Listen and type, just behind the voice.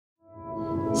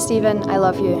Stephen, I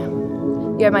love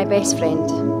you. You're my best friend.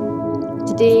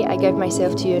 Today, I give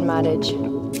myself to you in marriage.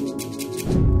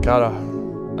 Cara,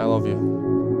 I love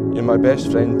you. You're my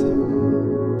best friend.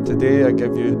 Today, I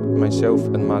give you myself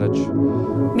in marriage.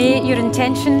 May your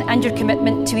intention and your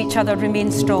commitment to each other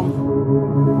remain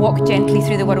strong. Walk gently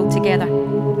through the world together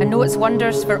and know its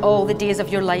wonders for all the days of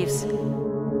your lives.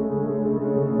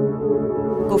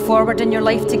 Go forward in your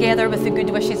life together with the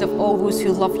good wishes of all those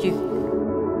who love you.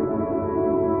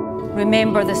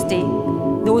 Remember this day,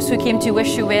 those who came to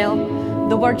wish you well,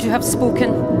 the words you have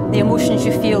spoken, the emotions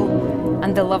you feel,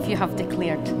 and the love you have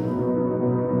declared.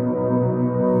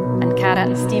 And Cara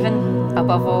and Stephen,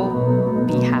 above all,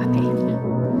 be happy.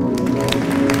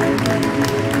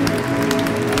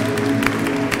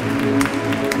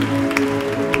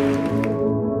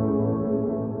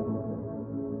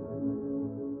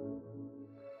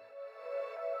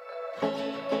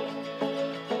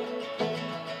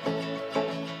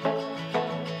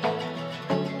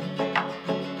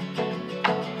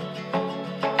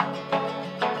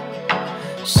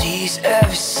 She's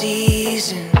every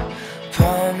season,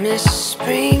 promised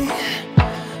spring,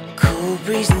 cool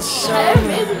breeze in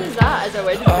summer,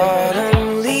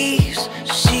 autumn leaves.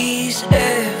 She's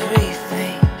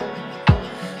everything,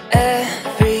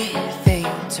 everything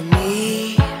to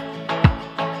me.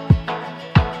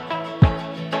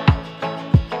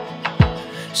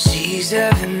 She's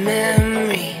every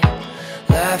memory,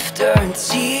 laughter and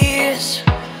tears,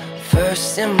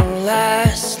 first and my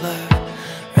last love,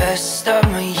 rest of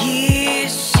my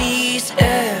years. She's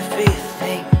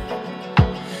everything,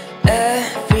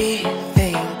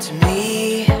 everything to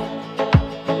me.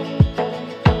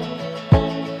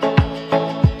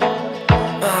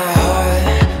 My heart,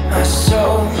 my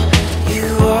soul, you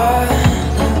are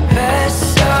the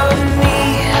best of me.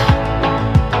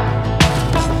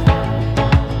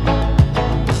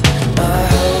 My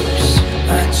hopes,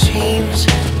 my dreams,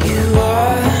 you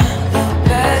are the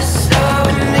best of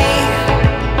me.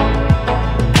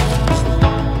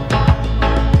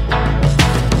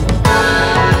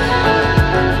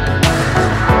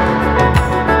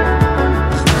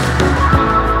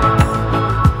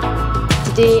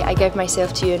 Today, I give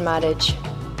myself to you in marriage.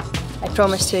 I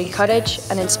promise to encourage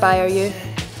and inspire you,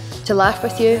 to laugh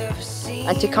with you,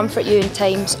 and to comfort you in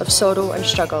times of sorrow and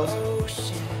struggle.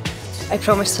 I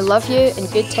promise to love you in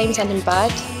good times and in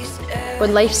bad,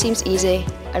 when life seems easy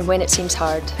and when it seems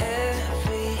hard,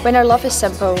 when our love is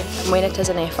simple and when it is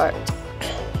an effort.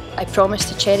 I promise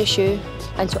to cherish you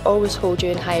and to always hold you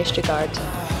in highest regard.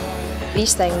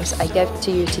 These things I give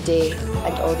to you today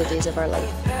and all the days of our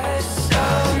life.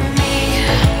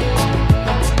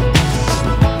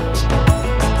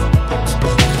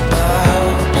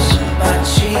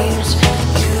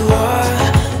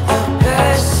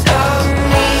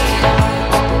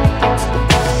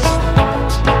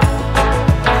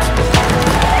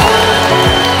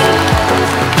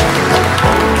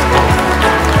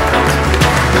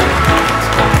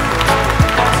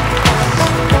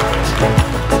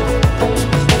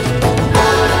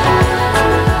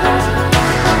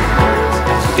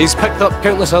 He's picked up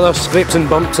countless other scrapes and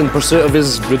bumps in pursuit of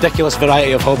his ridiculous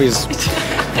variety of hobbies.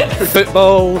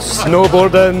 Football,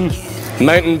 snowboarding,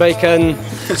 mountain biking,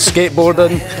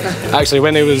 skateboarding. Actually,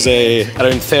 when he was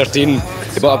around 13,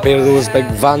 he bought a pair of those big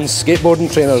Vans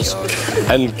skateboarding trainers,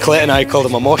 and Clet and I called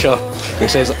him a mosher. He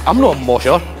says, "I'm not a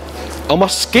mosher, I'm a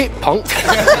skate punk."